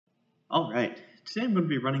Alright, today I'm going to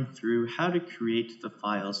be running through how to create the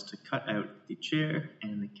files to cut out the chair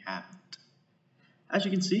and the cabinet. As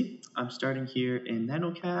you can see, I'm starting here in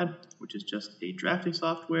NanoCAD, which is just a drafting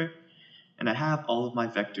software, and I have all of my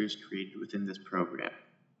vectors created within this program.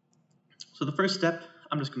 So the first step,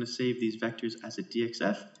 I'm just going to save these vectors as a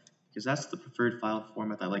DXF, because that's the preferred file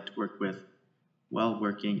format I like to work with while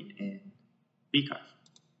working in VCarve,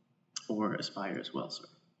 or Aspire as well, sorry.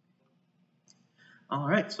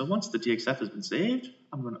 Alright, so once the DXF has been saved,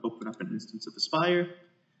 I'm going to open up an instance of Aspire.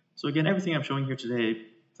 So again, everything I'm showing here today,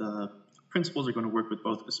 the principles are going to work with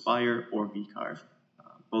both Aspire or VCarve.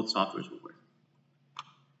 Both softwares will work.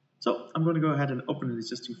 So I'm going to go ahead and open an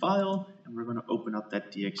existing file, and we're going to open up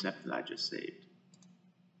that DXF that I just saved.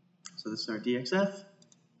 So this is our DXF.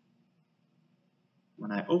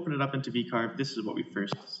 When I open it up into VCarve, this is what we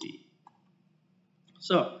first see.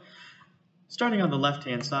 So, starting on the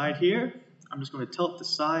left-hand side here, I'm just going to tell it the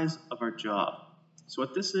size of our job. So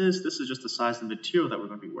what this is just the size of the material that we're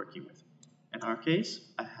going to be working with. In our case,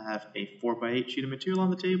 I have a 4x8 sheet of material on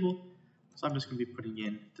the table, so I'm just going to be putting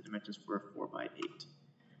in the dimensions for a 4x8.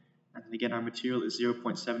 And then again, our material is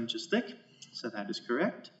 0.7 inches thick, so that is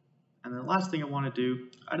correct. And then the last thing I want to do,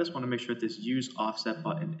 I just want to make sure that this Use Offset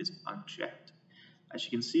button is unchecked. As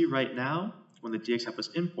you can see right now, when the DXF was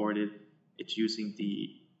imported, it's using the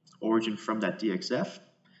origin from that DXF,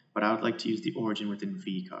 but I would like to use the origin within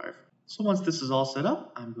VCarve. So once this is all set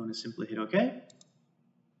up, I'm going to simply hit OK.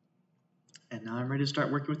 And now I'm ready to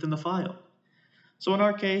start working within the file. So in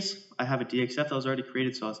our case, I have a DXF that was already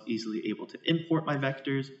created, so I was easily able to import my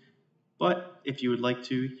vectors. But if you would like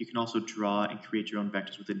to, you can also draw and create your own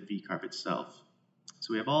vectors within VCarve itself.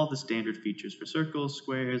 So we have all the standard features for circles,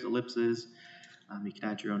 squares, ellipses. You can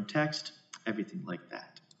add your own text, everything like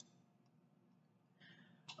that.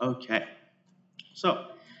 Okay, so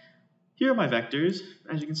here are my vectors.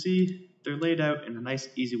 As you can see, they're laid out in a nice,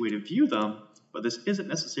 easy way to view them, but this isn't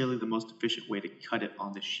necessarily the most efficient way to cut it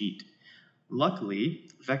on the sheet. Luckily,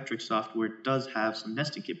 Vectric software does have some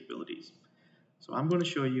nesting capabilities. So I'm going to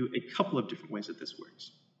show you a couple of different ways that this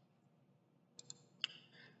works.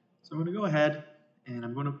 So I'm going to go ahead and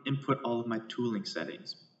I'm going to input all of my tooling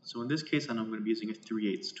settings. So in this case, I know I'm going to be using a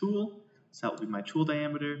 3/8 tool, so that will be my tool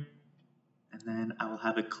diameter. And then I will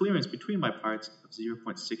have a clearance between my parts of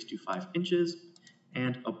 0.625 inches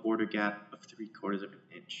and a border gap of 3/4 of an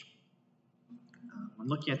inch. When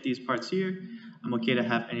looking at these parts here, I'm okay to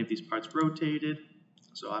have any of these parts rotated.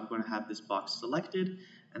 So I'm going to have this box selected,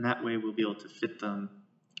 and that way we'll be able to fit them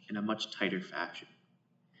in a much tighter fashion.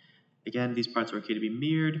 Again, these parts are okay to be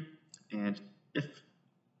mirrored, and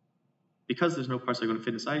because there's no parts that are going to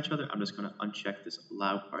fit inside each other, I'm just going to uncheck this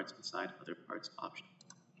Allow Parts Inside Other Parts option.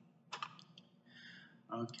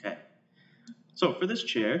 Okay, so for this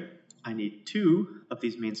chair, I need 2 of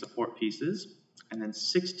these main support pieces and then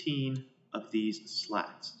 16 of these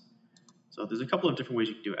slats. So there's a couple of different ways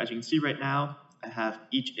you can do it. As you can see right now, I have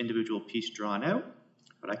each individual piece drawn out,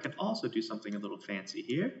 but I can also do something a little fancy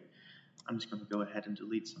here. I'm just going to go ahead and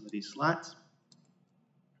delete some of these slats.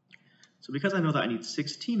 So because I know that I need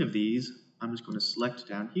 16 of these, I'm just going to select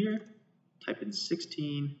down here, type in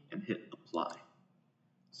 16, and hit Apply.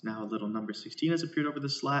 So now a little number 16 has appeared over the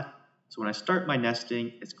slat. So when I start my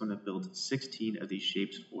nesting, it's going to build 16 of these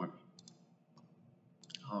shapes for me.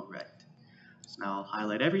 All right. So now I'll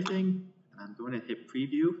highlight everything, and I'm going to hit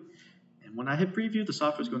Preview. And when I hit Preview, the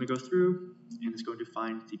software is going to go through, and it's going to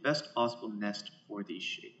find the best possible nest for these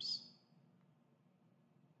shapes.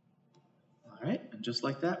 All right, and just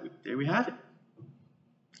like that, there we have it.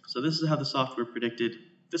 So this is how the software predicted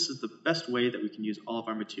this is the best way that we can use all of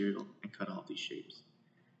our material and cut all of these shapes.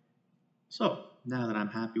 So now that I'm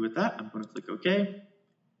happy with that, I'm going to click OK.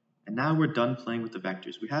 And now we're done playing with the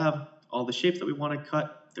vectors. We have all the shapes that we want to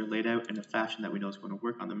cut. They're laid out in a fashion that we know is going to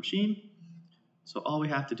work on the machine. So all we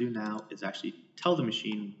have to do now is actually tell the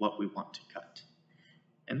machine what we want to cut.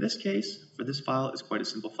 In this case, for this file, it's quite a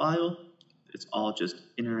simple file. It's all just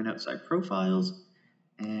inner and outside profiles,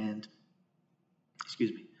 and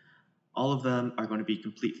all of them are going to be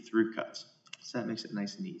complete through cuts. So that makes it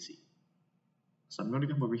nice and easy. So I'm going to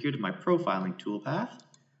come over here to my profiling toolpath,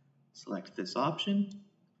 select this option.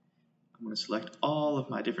 I'm going to select all of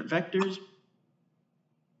my different vectors,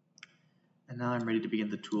 and now I'm ready to begin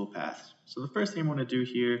the toolpath. So the first thing I want to do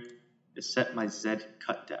here is set my Z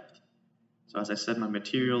cut depth. So as I said, my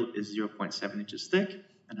material is 0.7 inches thick,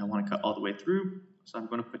 and I want to cut all the way through, so I'm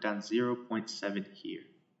going to put down 0.7 here.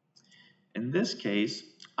 In this case,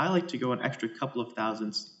 I like to go an extra couple of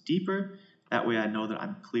thousandths deeper. That way I know that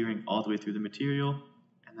I'm clearing all the way through the material,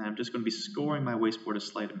 and then I'm just going to be scoring my wasteboard a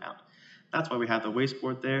slight amount. That's why we have the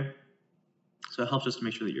wasteboard there. So it helps us to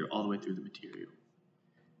make sure that you're all the way through the material.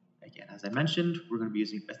 Again, as I mentioned, we're going to be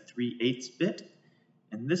using a 3/8 bit.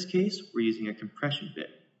 In this case, we're using a compression bit.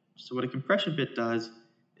 So what a compression bit does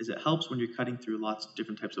is it helps when you're cutting through lots of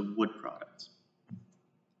different types of wood products.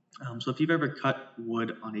 So if you've ever cut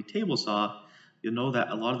wood on a table saw, you'll know that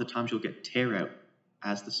a lot of the times you'll get tear out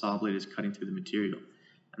as the saw blade is cutting through the material.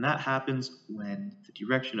 And that happens when the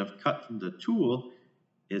direction of cut from the tool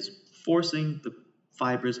is forcing the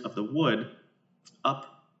fibers of the wood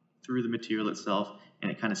up through the material itself,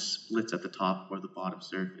 and it kind of splits at the top or the bottom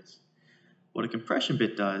surface. What a compression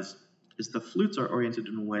bit does is the flutes are oriented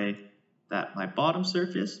in a way that my bottom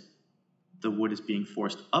surface, the wood is being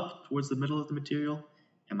forced up towards the middle of the material,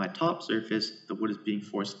 and my top surface, the wood is being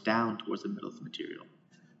forced down towards the middle of the material.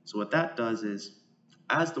 So what that does is,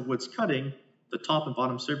 as the wood's cutting, the top and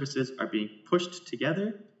bottom surfaces are being pushed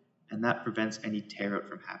together, and that prevents any tear out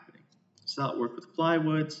from happening. So that'll work with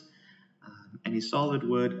plywoods, any solid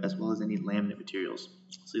wood, as well as any laminate materials.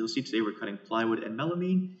 So you'll see today we're cutting plywood and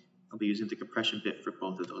melamine. I'll be using the compression bit for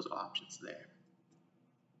both of those options there.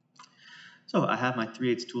 So I have my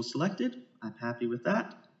 3/8 tool selected. I'm happy with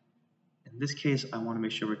that. In this case, I want to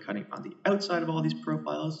make sure we're cutting on the outside of all these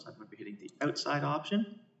profiles. I'm going to be hitting the outside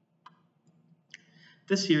option.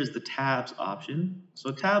 This here is the tabs option.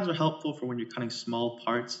 So tabs are helpful for when you're cutting small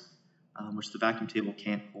parts, which the vacuum table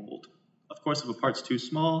can't hold. Of course, if a part's too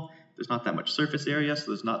small, there's not that much surface area, so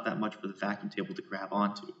there's not that much for the vacuum table to grab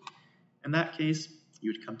onto. In that case,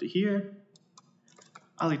 you would come to here.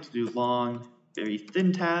 I like to do long, very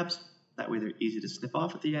thin tabs. That way they're easy to snip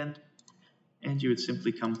off at the end. And you would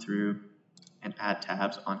simply come through and add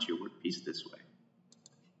tabs onto your workpiece this way.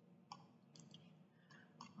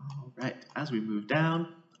 All right, as we move down,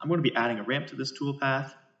 I'm going to be adding a ramp to this tool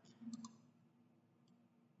path.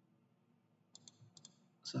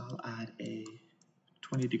 So I'll add a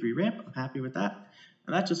 20-degree ramp. I'm happy with that.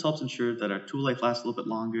 And that just helps ensure that our tool life lasts a little bit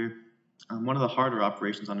longer. One of the harder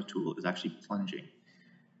operations on a tool is actually plunging.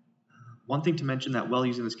 One thing to mention that while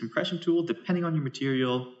using this compression tool, depending on your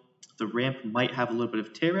material, the ramp might have a little bit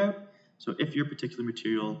of tear out. So if your particular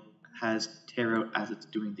material has tear out as it's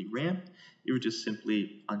doing the ramp, you would just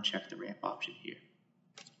simply uncheck the ramp option here.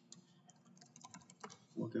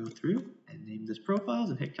 We'll go through and name this profiles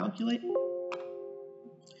and hit calculate.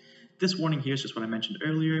 This warning here is just what I mentioned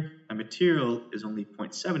earlier. My material is only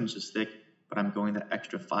 0.7 inches thick, but I'm going that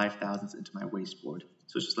extra 5 thousandths into my wasteboard.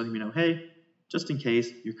 So it's just letting me know, hey, just in case,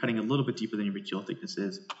 you're cutting a little bit deeper than your material thickness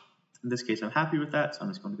is. In this case, I'm happy with that, so I'm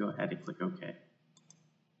just going to go ahead and click OK.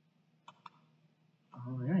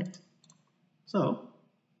 All right. So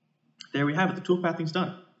there we have it. The tool pathing's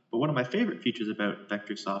done. But one of my favorite features about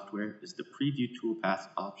vector software is the preview toolpaths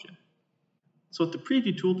option. So what the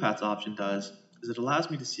preview toolpaths option does is it allows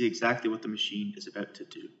me to see exactly what the machine is about to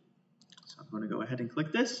do. So I'm going to go ahead and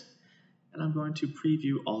click this, and I'm going to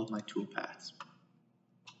preview all of my toolpaths.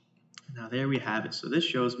 Now there we have it. So this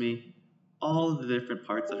shows me all of the different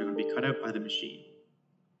parts that are going to be cut out by the machine.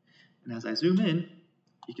 And as I zoom in,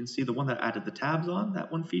 you can see the one that added the tabs on,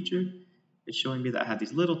 that one feature, it's showing me that I have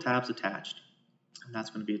these little tabs attached. And that's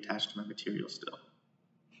going to be attached to my material still.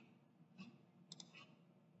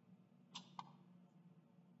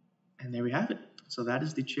 And there we have it. So that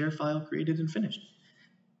is the chair file created and finished.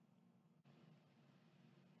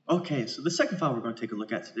 Okay, so the second file we're going to take a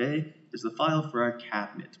look at today is the file for our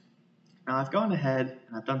cabinet. Now I've gone ahead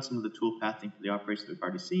and I've done some of the tool pathing for the operations we've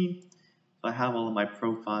already seen. So I have all of my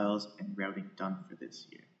profiles and routing done for this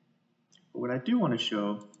here. But what I do want to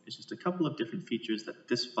show is just a couple of different features that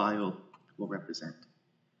this file will represent.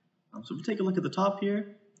 So if we take a look at the top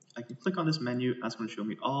here, I can click on this menu and that's going to show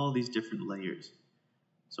me all these different layers.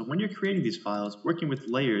 So when you're creating these files, working with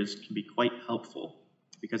layers can be quite helpful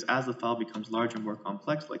because as the file becomes larger and more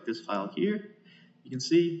complex, like this file here, you can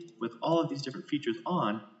see with all of these different features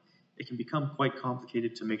on, it can become quite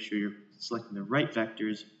complicated to make sure you're selecting the right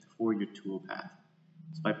vectors for your tool path.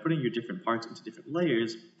 So by putting your different parts into different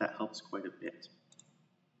layers, that helps quite a bit.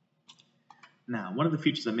 Now, one of the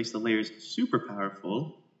features that makes the layers super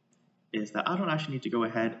powerful is that I don't actually need to go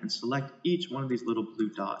ahead and select each one of these little blue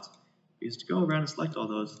dots. Because to go around and select all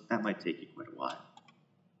those, that might take you quite a while.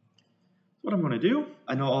 What I'm going to do,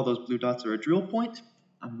 I know all those blue dots are a drill point.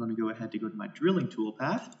 I'm going to go ahead to go to my drilling tool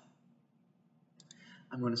path.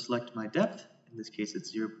 I'm going to select my depth. In this case,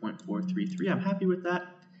 it's 0.433. I'm happy with that.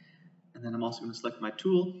 And then I'm also going to select my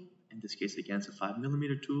tool. In this case, again, it's a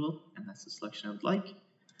 5mm tool, and that's the selection I would like.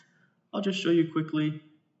 I'll just show you quickly.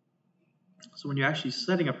 So when you're actually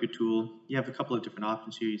setting up your tool, you have a couple of different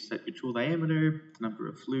options here. You set your tool diameter, the number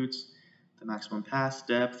of flutes, the maximum pass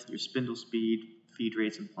depth, your spindle speed, feed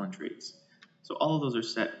rates, and plunge rates. So all of those are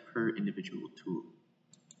set per individual tool.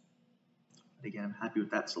 But again, I'm happy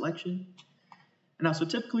with that selection. And now, so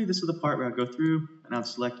typically this is the part where I go through and I'll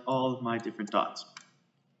select all of my different dots.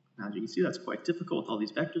 Now, as you can see, that's quite difficult with all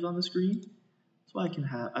these vectors on the screen. So I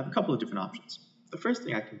have a couple of different options. The first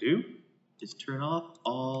thing I can do is turn off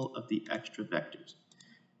all of the extra vectors.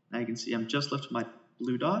 Now you can see I'm just left with my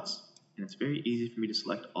blue dots, and it's very easy for me to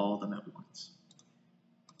select all of them at once.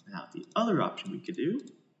 Now, the other option we could do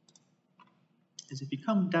is if you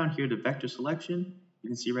come down here to vector selection, you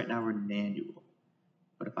can see right now we're manual.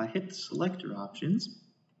 But if I hit the selector options,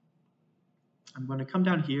 I'm going to come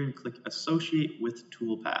down here and click Associate with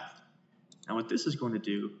Toolpath. Now what this is going to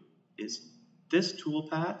do is this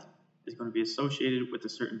toolpath is going to be associated with a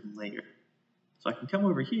certain layer. So I can come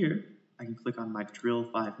over here, I can click on my drill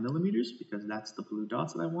 5mm because that's the blue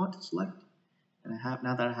dots that I want to select. And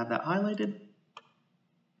now that I have that highlighted,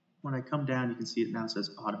 when I come down you can see it now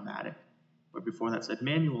says automatic, where before that said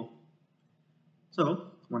manual. So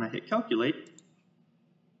when I hit calculate,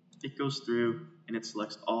 it goes through and it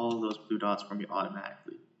selects all those blue dots for me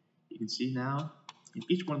automatically. You can see now in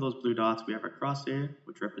each one of those blue dots we have our crosshair,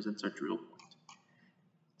 which represents our drill point.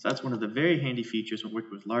 So that's one of the very handy features when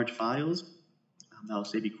working with large files. That'll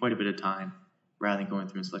save you quite a bit of time rather than going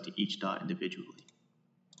through and selecting each dot individually.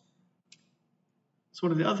 So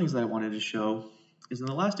one of the other things that I wanted to show is in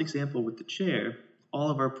the last example with the chair,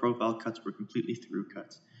 all of our profile cuts were completely through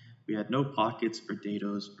cuts. We had no pockets or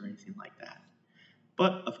dados or anything like that.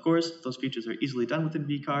 But of course, those features are easily done within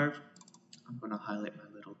VCarve. I'm going to highlight my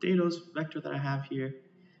little dados vector that I have here.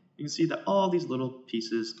 You can see that all these little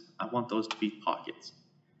pieces, I want those to be pockets.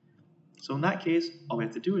 So in that case, all we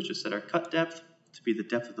have to do is just set our cut depth to be the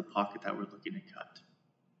depth of the pocket that we're looking to cut.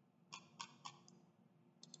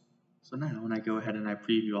 So now when I go ahead and I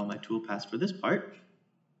preview all my toolpaths for this part,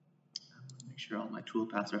 I'm going to make sure all my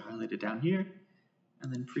toolpaths are highlighted down here,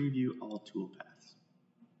 and then preview all toolpaths.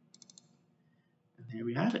 And there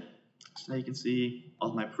we have it. So now you can see all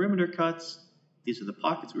of my perimeter cuts. These are the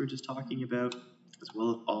pockets we were just talking about, as well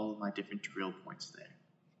as all of my different drill points there.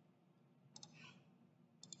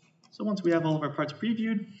 So once we have all of our parts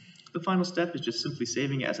previewed, the final step is just simply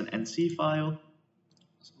saving it as an NC file.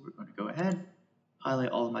 So we're going to go ahead, highlight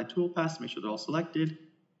all of my toolpaths to make sure they're all selected,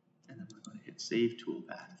 and then we're going to hit Save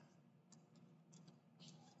Toolpath.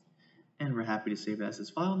 And we're happy to save it as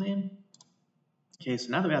this file name. Okay, so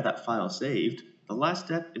now that we have that file saved, the last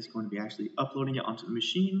step is going to be actually uploading it onto the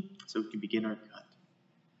machine so we can begin our cut.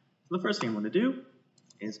 So the first thing I'm going to do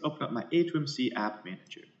is open up my A2MC App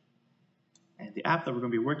Manager. And the app that we're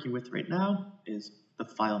going to be working with right now is the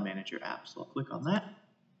File Manager app. So I'll click on that.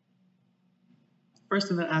 First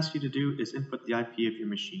thing that asks you to do is input the IP of your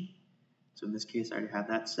machine. So in this case, I already have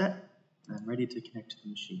that set, and I'm ready to connect to the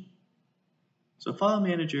machine. So File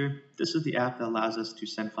Manager, this is the app that allows us to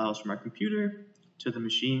send files from our computer to the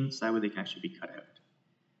machine so that way they can actually be cut out.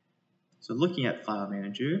 So looking at File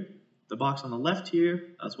Manager, the box on the left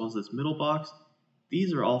here, as well as this middle box,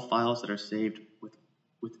 these are all files that are saved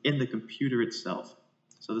within the computer itself.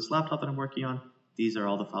 So this laptop that I'm working on, these are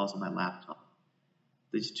all the files on my laptop.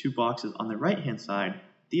 These two boxes on the right-hand side,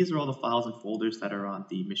 these are all the files and folders that are on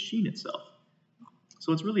the machine itself.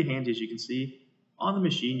 So it's really handy, as you can see, on the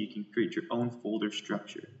machine you can create your own folder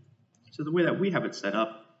structure. So the way that we have it set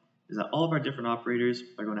up is that all of our different operators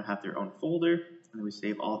are going to have their own folder, and then we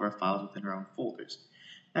save all of our files within our own folders.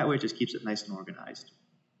 That way it just keeps it nice and organized.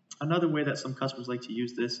 Another way that some customers like to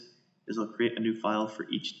use this is they'll create a new file for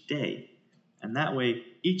each day. And that way,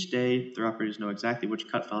 each day, their operators know exactly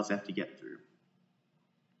which cut files they have to get through.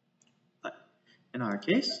 But in our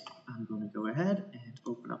case, I'm going to go ahead and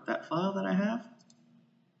open up that file that I have.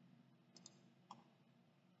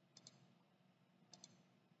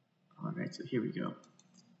 All right, so here we go.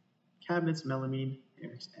 Cabinets, Melamine,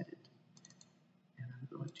 Eric's Edit. And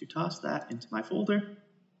I'm going to toss that into my folder.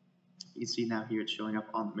 You can see now here it's showing up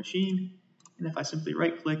on the machine. And if I simply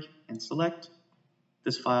right-click and select,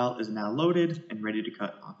 this file is now loaded and ready to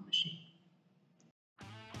cut on the machine.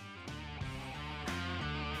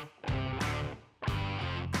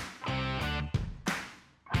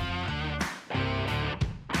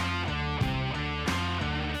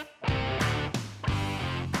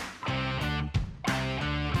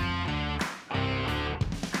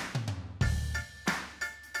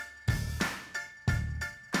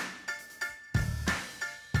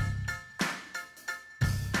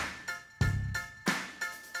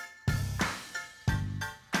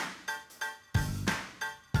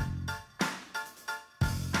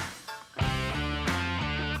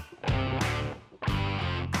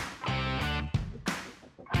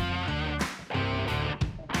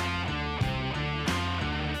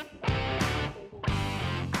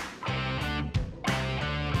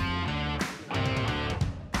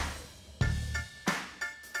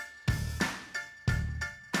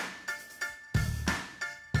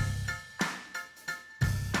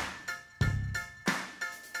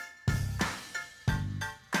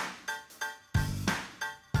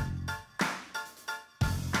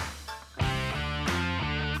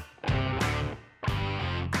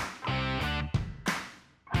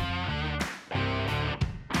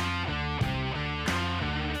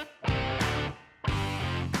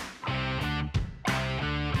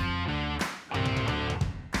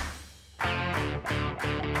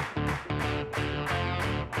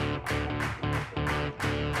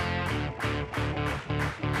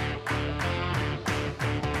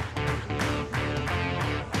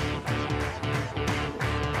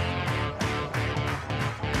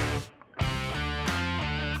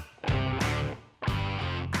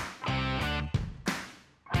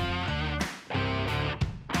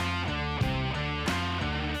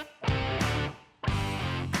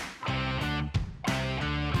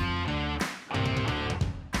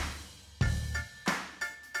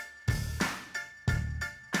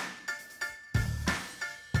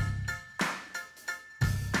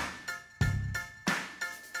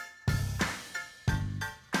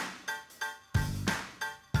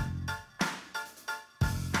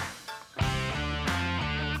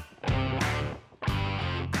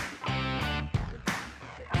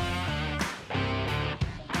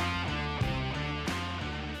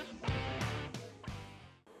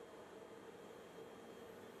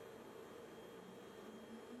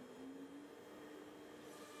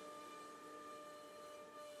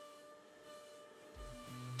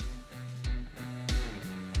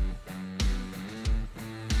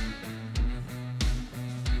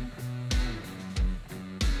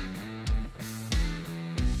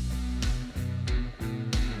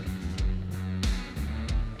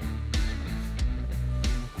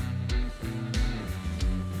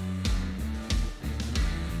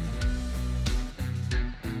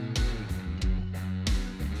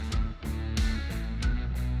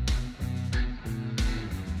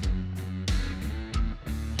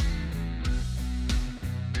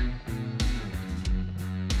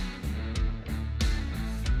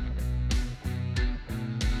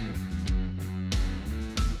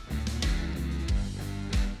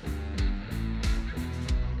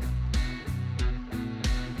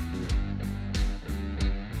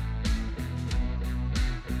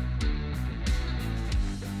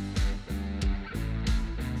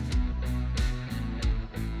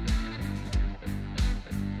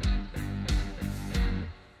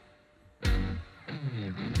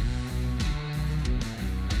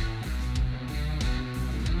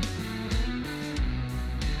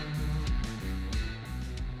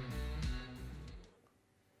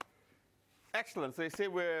 Excellent. So you see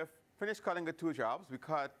we're finished cutting the two jobs. We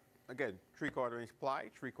cut, again, 3/4 inch ply,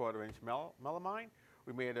 3/4 inch melamine.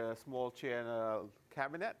 We made a small chair and a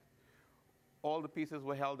cabinet. All the pieces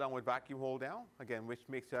were held down with vacuum hold down, again, which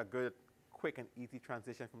makes a good, quick and easy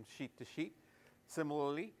transition from sheet to sheet.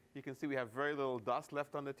 Similarly, you can see we have very little dust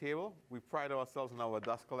left on the table. We pride ourselves on our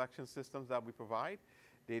dust collection systems that we provide.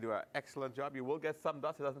 They do an excellent job. You will get some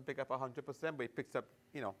dust. It doesn't pick up 100%, but it picks up,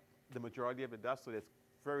 the majority of the dust, so there's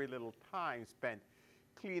very little time spent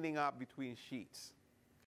cleaning up between sheets.